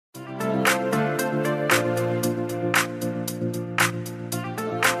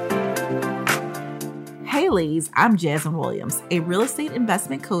ladies, I'm Jasmine Williams, a real estate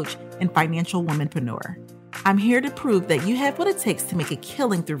investment coach and financial womanpreneur. I'm here to prove that you have what it takes to make a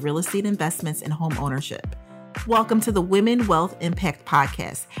killing through real estate investments and home ownership. Welcome to the Women Wealth Impact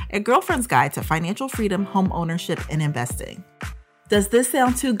Podcast, a girlfriend's guide to financial freedom, home ownership, and investing. Does this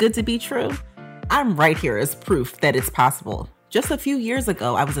sound too good to be true? I'm right here as proof that it's possible. Just a few years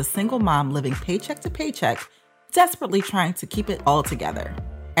ago, I was a single mom living paycheck to paycheck, desperately trying to keep it all together.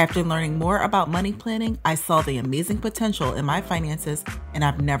 After learning more about money planning, I saw the amazing potential in my finances, and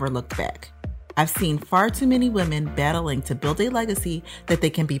I've never looked back. I've seen far too many women battling to build a legacy that they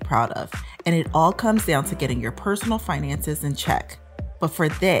can be proud of, and it all comes down to getting your personal finances in check. But for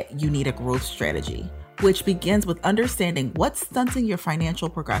that, you need a growth strategy, which begins with understanding what's stunting your financial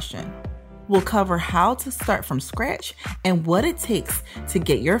progression. We'll cover how to start from scratch and what it takes to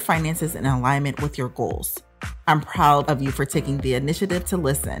get your finances in alignment with your goals. I'm proud of you for taking the initiative to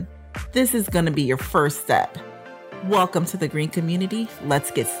listen. This is going to be your first step. Welcome to the Green Community.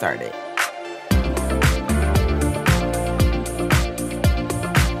 Let's get started.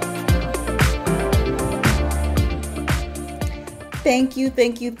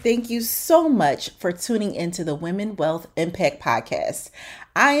 Thank you so much for tuning into the Women Wealth Impact Podcast.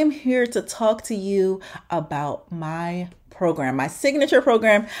 I am here to talk to you about my program, my signature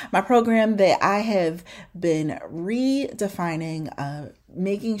program, my program that I have been redefining,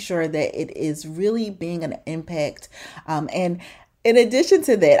 making sure that it is really being an impact. And in addition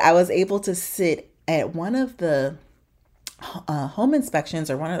to that, I was able to sit at one of the home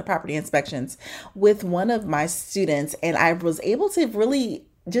inspections or one of the property inspections with one of my students, and I was able to really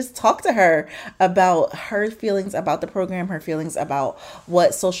just talk to her about her feelings about the program, her feelings about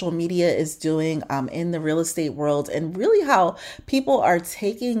what social media is doing in the real estate world, and really how people are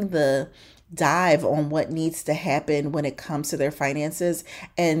taking the dive on what needs to happen when it comes to their finances,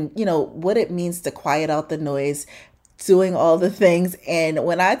 and what it means to quiet out the noise, doing all the things. And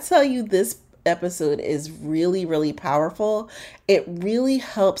when I tell you this episode is really, really powerful, it really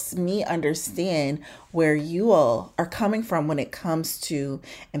helps me understand where you all are coming from when it comes to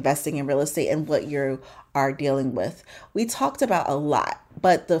investing in real estate and what you are dealing with. We talked about a lot,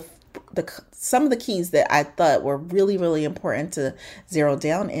 but some of the keys that I thought were really, really important to zero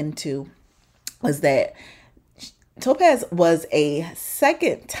down into was that Topaz was a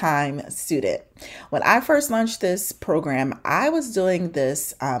second-time student. When I first launched this program, I was doing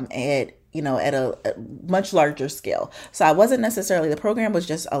this at a much larger scale. So I wasn't necessarily, the program was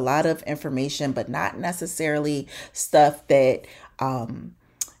just a lot of information, but not necessarily stuff that,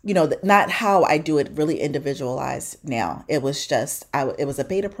 not how I do it really individualized now. It was just, it was a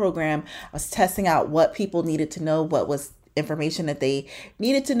beta program. I was testing out what people needed to know, what was information that they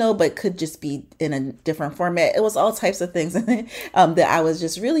needed to know, but could just be in a different format. It was all types of things that I was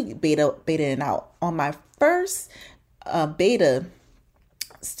just really betaing out. On my first beta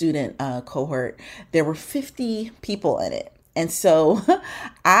student cohort, there were 50 people in it. And so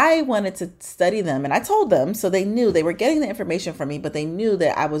I wanted to study them, and I told them, so they knew they were getting the information from me, but they knew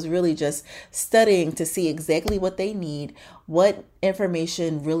that I was really just studying to see exactly what they need, what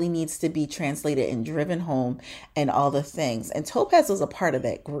information really needs to be translated and driven home, and all the things. And Topaz was a part of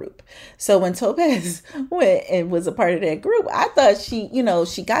that group. So when Topaz went and was a part of that group, I thought she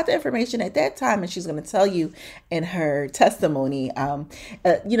got the information at that time, and she's going to tell you in her testimony,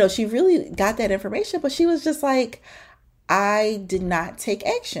 she really got that information, but she was just like, I did not take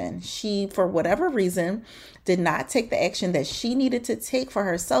action. She, for whatever reason, did not take the action that she needed to take for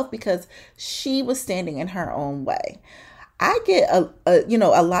herself because she was standing in her own way. I get a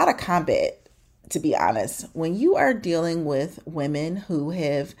lot of combat, to be honest, when you are dealing with women who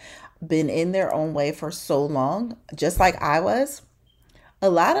have been in their own way for so long, just like I was. A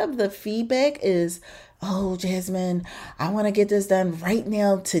lot of the feedback is, oh, Jasmine, I want to get this done right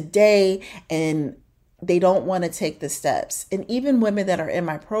now, today, and they don't want to take the steps. And even women that are in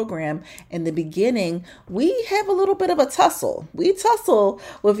my program, in the beginning, we have a little bit of a tussle. We tussle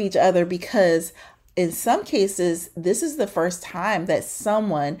with each other because in some cases, this is the first time that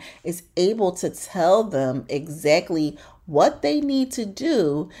someone is able to tell them exactly what they need to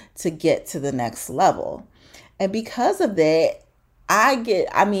do to get to the next level. And because of that,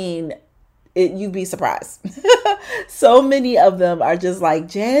 you'd be surprised. So many of them are just like,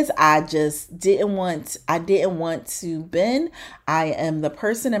 Jazz, I didn't want to bend. I am the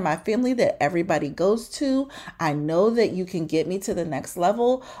person in my family that everybody goes to. I know that you can get me to the next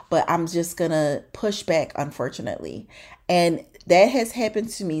level, but I'm just going to push back, unfortunately. And that has happened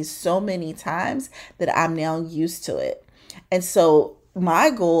to me so many times that I'm now used to it. And so my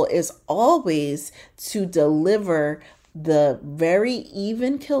goal is always to deliver the very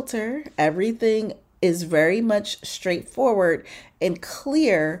even kilter, everything is very much straightforward and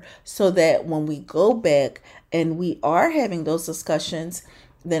clear, so that when we go back and we are having those discussions,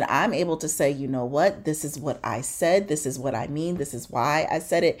 then I'm able to say, you know what, this is what I said, this is what I mean, this is why I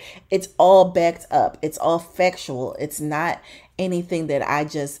said it. It's all backed up. It's all factual. It's not anything that I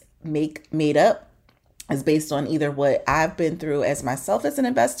just made up. Is based on either what I've been through as myself as an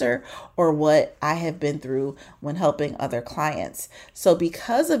investor, or what I have been through when helping other clients. So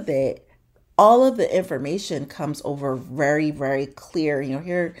because of that, all of the information comes over very, very clear. You know,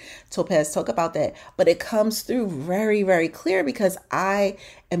 hear Topaz talk about that, but it comes through very, very clear because I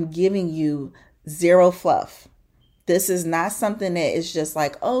am giving you zero fluff. This is not something that is just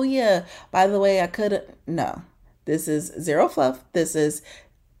like, oh yeah, by the way, I could. No, this is zero fluff. This is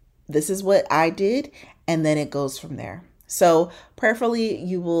what I did. And then it goes from there. So prayerfully,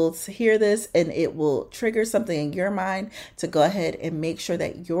 you will hear this and it will trigger something in your mind to go ahead and make sure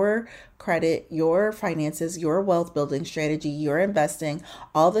that your credit, your finances, your wealth building strategy, your investing,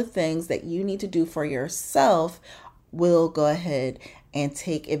 all the things that you need to do for yourself will go ahead and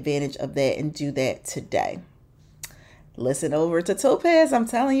take advantage of that and do that today. Listen over to Topaz, I'm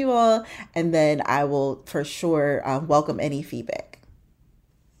telling you all, and then I will for sure welcome any feedback.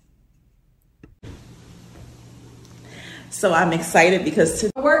 So I'm excited because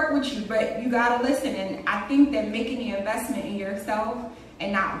to work with you, but you gotta listen. And I think that making the investment in yourself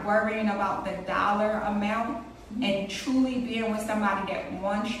and not worrying about the dollar amount and truly being with somebody that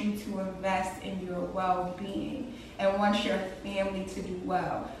wants you to invest in your well-being and wants your family to do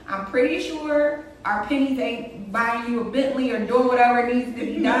well. I'm pretty sure our pennies ain't buying you a Bentley or doing whatever needs to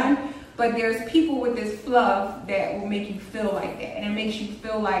be done, but there's people with this fluff that will make you feel like that. And it makes you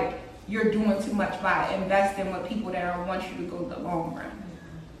feel like you're doing too much by investing with people that want you to go the long run.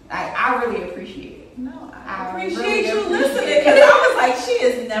 I really appreciate it. No, I appreciate you listening, because I was like, she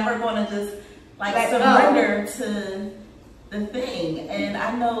is never going to just like surrender to the thing. And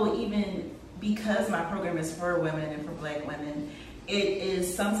I know even because my program is for women and for Black women, it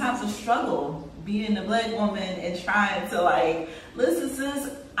is sometimes a struggle being a Black woman and trying to like, listen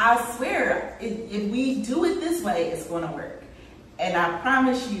sis, I swear, if we do it this way, it's going to work. And I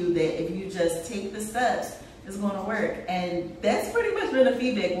promise you that if you just take the steps, it's going to work. And that's pretty much been the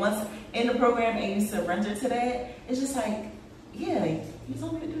feedback. Once in the program and you surrender to that, it's just like, yeah, you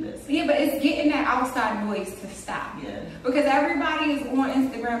told me to do this. Yeah, but it's getting that outside noise to stop. Yeah. Because everybody is on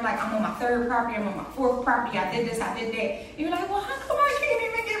Instagram like, I'm on my third property, I'm on my fourth property, I did this, I did that. And you're like, well, how come I can't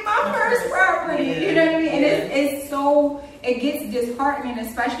even get my first property? Yeah. You know what I mean? And it's so, it gets disheartening,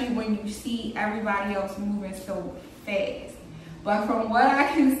 especially when you see everybody else moving so fast. But from what I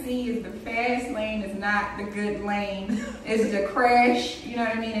can see is the fast lane is not the good lane. It's the crash, you know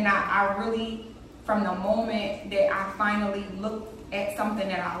what I mean? And I really, from the moment that I finally looked at something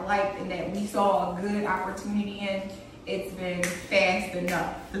that I liked and that we saw a good opportunity in, it's been fast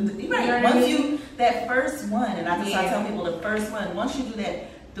enough. Right. You know Once I mean? you, that first one, and I just tell people the first one, once you do it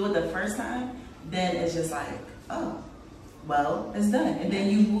the first time, then it's just like, oh, well, it's done. And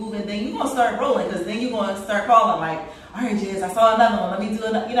then you move, and then you're going to start rolling, because then you're going to start calling like, all right, Jazz, I saw another one. Let me do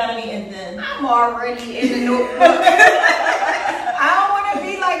another, you know what I mean? And then I'm already in the notebook. I don't want to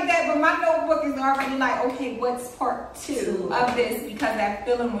be like that, but my notebook is already like, okay, what's part two of this? Because that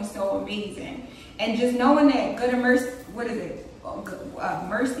feeling was so amazing. And just knowing that good and mercy, what is it?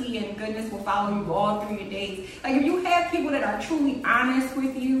 Mercy and goodness will follow you all through your days. Like if you have people that are truly honest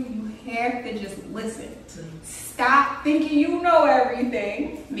with you, you have to just listen. Stop thinking you know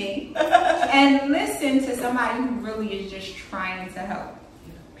everything, me, and listen to somebody who really is just trying to help.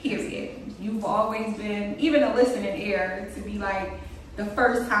 Period. You've always been, even a listening ear, to be like, the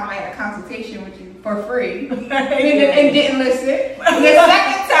first time I had a consultation with you for free and didn't listen. The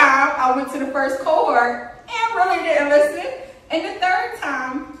second time I went to the first cohort and really didn't listen. And the third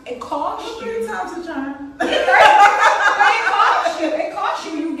time, it cost you. 3 times a charm. It cost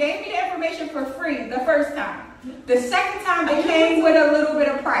you. You gave me the information for free the first time. The second time, it came with a little bit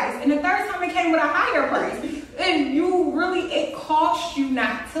of price. And the third time, it came with a higher price. And you really, it cost you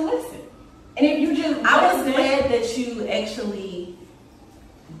not to listen. And if you just I was glad that you actually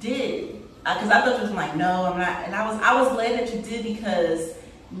did. Because I thought you was like, no, I'm not. And I was glad that you did, because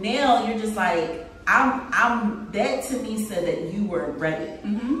now you're just like, that to me said that you were ready.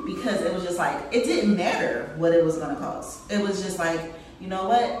 Because it was just like, it didn't matter what it was going to cost. It was just like, you know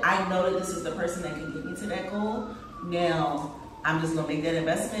what? I know that this is the person that can get me to that goal. Now I'm just going to make that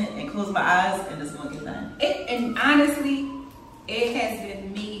investment and close my eyes and it's going to get done. And honestly, it has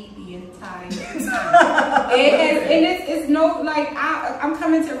been me the entire entire time. It's no, like, I'm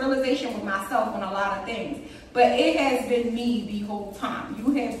coming to realization with myself on a lot of things. But it has been me the whole time.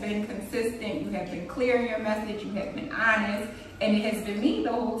 You have been consistent. You have been clear in your message. You have been honest. And it has been me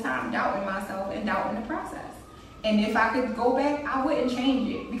the whole time, doubting myself and doubting the process. And if I could go back, I wouldn't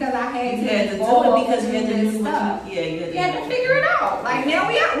change it. Because I had to do it because you had to do stuff. You had to figure it out. Like, now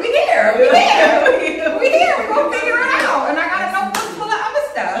we here. We here. We're going to figure it out. And I got to know what's full of other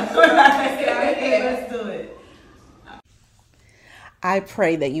stuff. Let's do it. I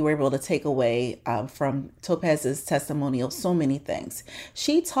pray that you were able to take away from Topaz's testimonial so many things.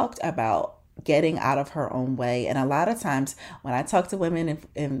 She talked about getting out of her own way. And a lot of times when I talk to women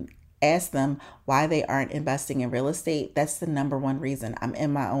and ask them why they aren't investing in real estate, that's the number one reason. I'm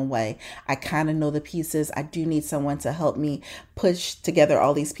in my own way. I kind of know the pieces. I do need someone to help me push together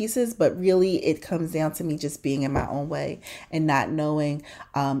all these pieces, but really it comes down to me just being in my own way and not knowing,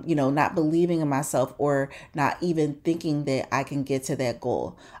 not believing in myself or not even thinking that I can get to that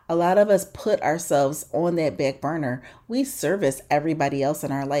goal. A lot of us put ourselves on that back burner. We service everybody else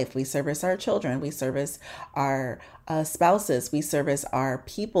in our life. We service our children. We service our spouses. We service our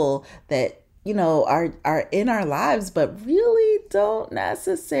people that are in our lives, but really don't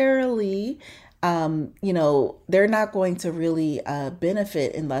necessarily, they're not going to really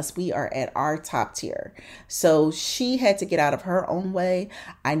benefit unless we are at our top tier. So she had to get out of her own way.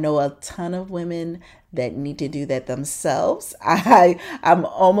 I know a ton of women that need to do that themselves. I'm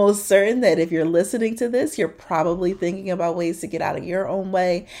almost certain that if you're listening to this, you're probably thinking about ways to get out of your own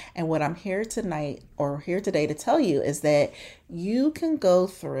way. And what I'm here today to tell you is that you can go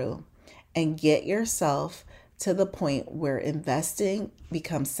through and get yourself to the point where investing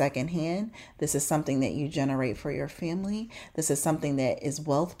becomes secondhand. This is something that you generate for your family. This is something that is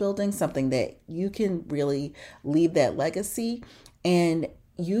wealth building, something that you can really leave that legacy and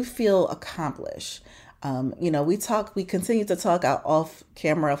you feel accomplished. We continue to talk out off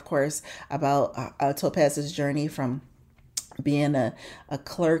camera, of course, about Topaz's journey from being a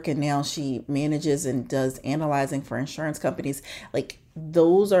clerk, and now she manages and does analyzing for insurance companies. Like,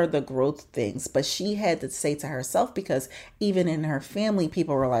 those are the growth things. But she had to say to herself, because even in her family,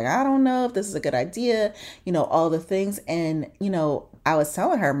 people were like, I don't know if this is a good idea, all the things. And, I was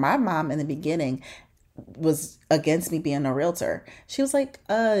telling her, my mom in the beginning was against me being a realtor. She was like,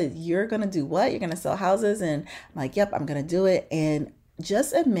 you're going to do what? You're going to sell houses? And I'm like, yep, I'm going to do it. And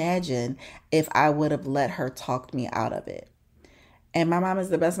just imagine if I would have let her talk me out of it. And my mom is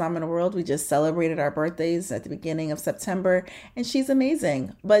the best mom in the world. We just celebrated our birthdays at the beginning of September, and she's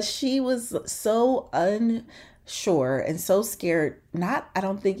amazing. But she was so unsure and so scared, I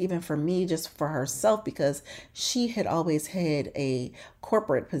don't think even for me, just for herself, because she had always had a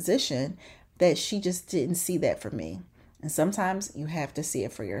corporate position, that she just didn't see that for me. And sometimes you have to see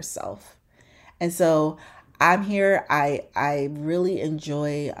it for yourself. And so I'm here. I really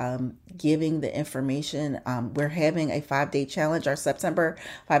enjoy giving the information. We're having a 5-day challenge. Our September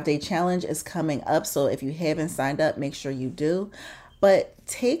 5-day challenge is coming up. So if you haven't signed up, make sure you do. But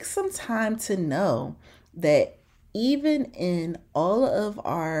take some time to know that even in all of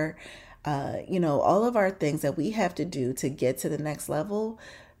our, all of our things that we have to do to get to the next level,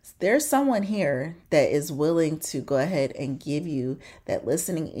 there's someone here that is willing to go ahead and give you that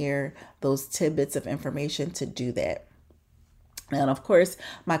listening ear, those tidbits of information to do that. And of course,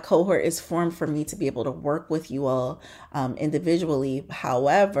 my cohort is formed for me to be able to work with you all individually.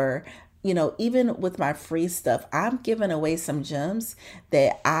 However, even with my free stuff, I'm giving away some gems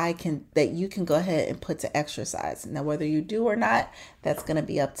that you can go ahead and put to exercise. Now, whether you do or not, that's going to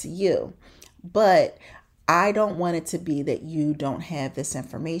be up to you. But I don't want it to be that you don't have this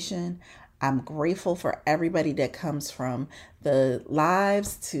information. I'm grateful for everybody that comes from the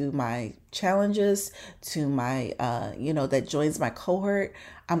lives to my challenges to my, that joins my cohort.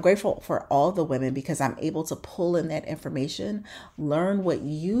 I'm grateful for all the women because I'm able to pull in that information, learn what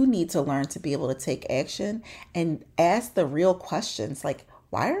you need to learn to be able to take action, and ask the real questions like,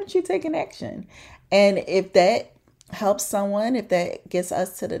 why aren't you taking action? And if that helps someone, if that gets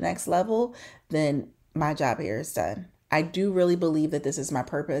us to the next level, then my job here is done. I do really believe that this is my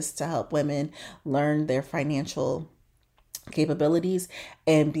purpose, to help women learn their financial capabilities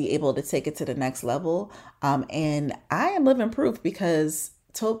and be able to take it to the next level. And I am living proof because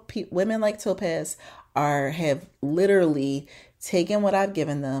women like Topaz have literally taken what I've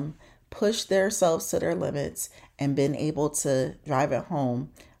given them, pushed themselves to their limits, and been able to drive it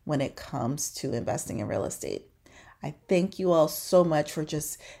home when it comes to investing in real estate. I thank you all so much for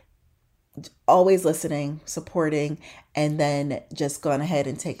just always listening, supporting, and then just going ahead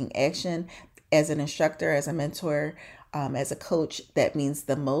and taking action. As an instructor, as a mentor, As a coach, that means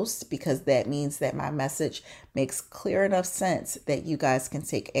the most, because that means that my message makes clear enough sense that you guys can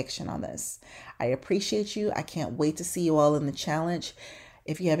take action on this. I appreciate you. I can't wait to see you all in the challenge.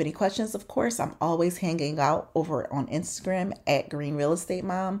 If you have any questions, of course, I'm always hanging out over on Instagram at Green Real Estate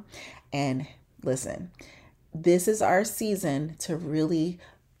Mom. And listen, this is our season to really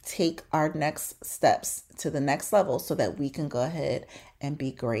take our next steps to the next level so that we can go ahead and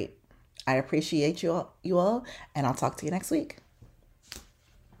be great. I appreciate you all, and I'll talk to you next week.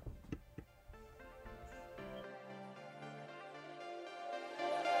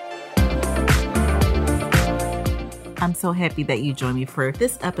 I'm so happy that you joined me for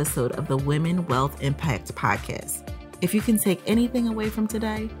this episode of the Women Wealth Impact Podcast. If you can take anything away from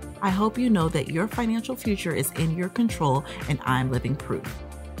today, I hope you know that your financial future is in your control, and I'm living proof.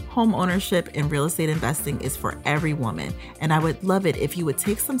 Home ownership and real estate investing is for every woman, and I would love it if you would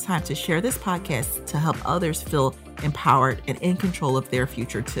take some time to share this podcast to help others feel empowered and in control of their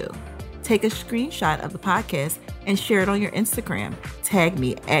future too. Take a screenshot of the podcast and share it on your Instagram. Tag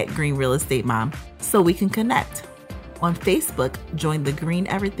me at Green Real Estate Mom so we can connect. On Facebook, join the Green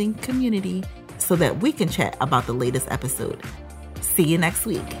Everything community so that we can chat about the latest episode. See you next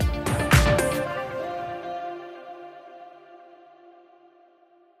week.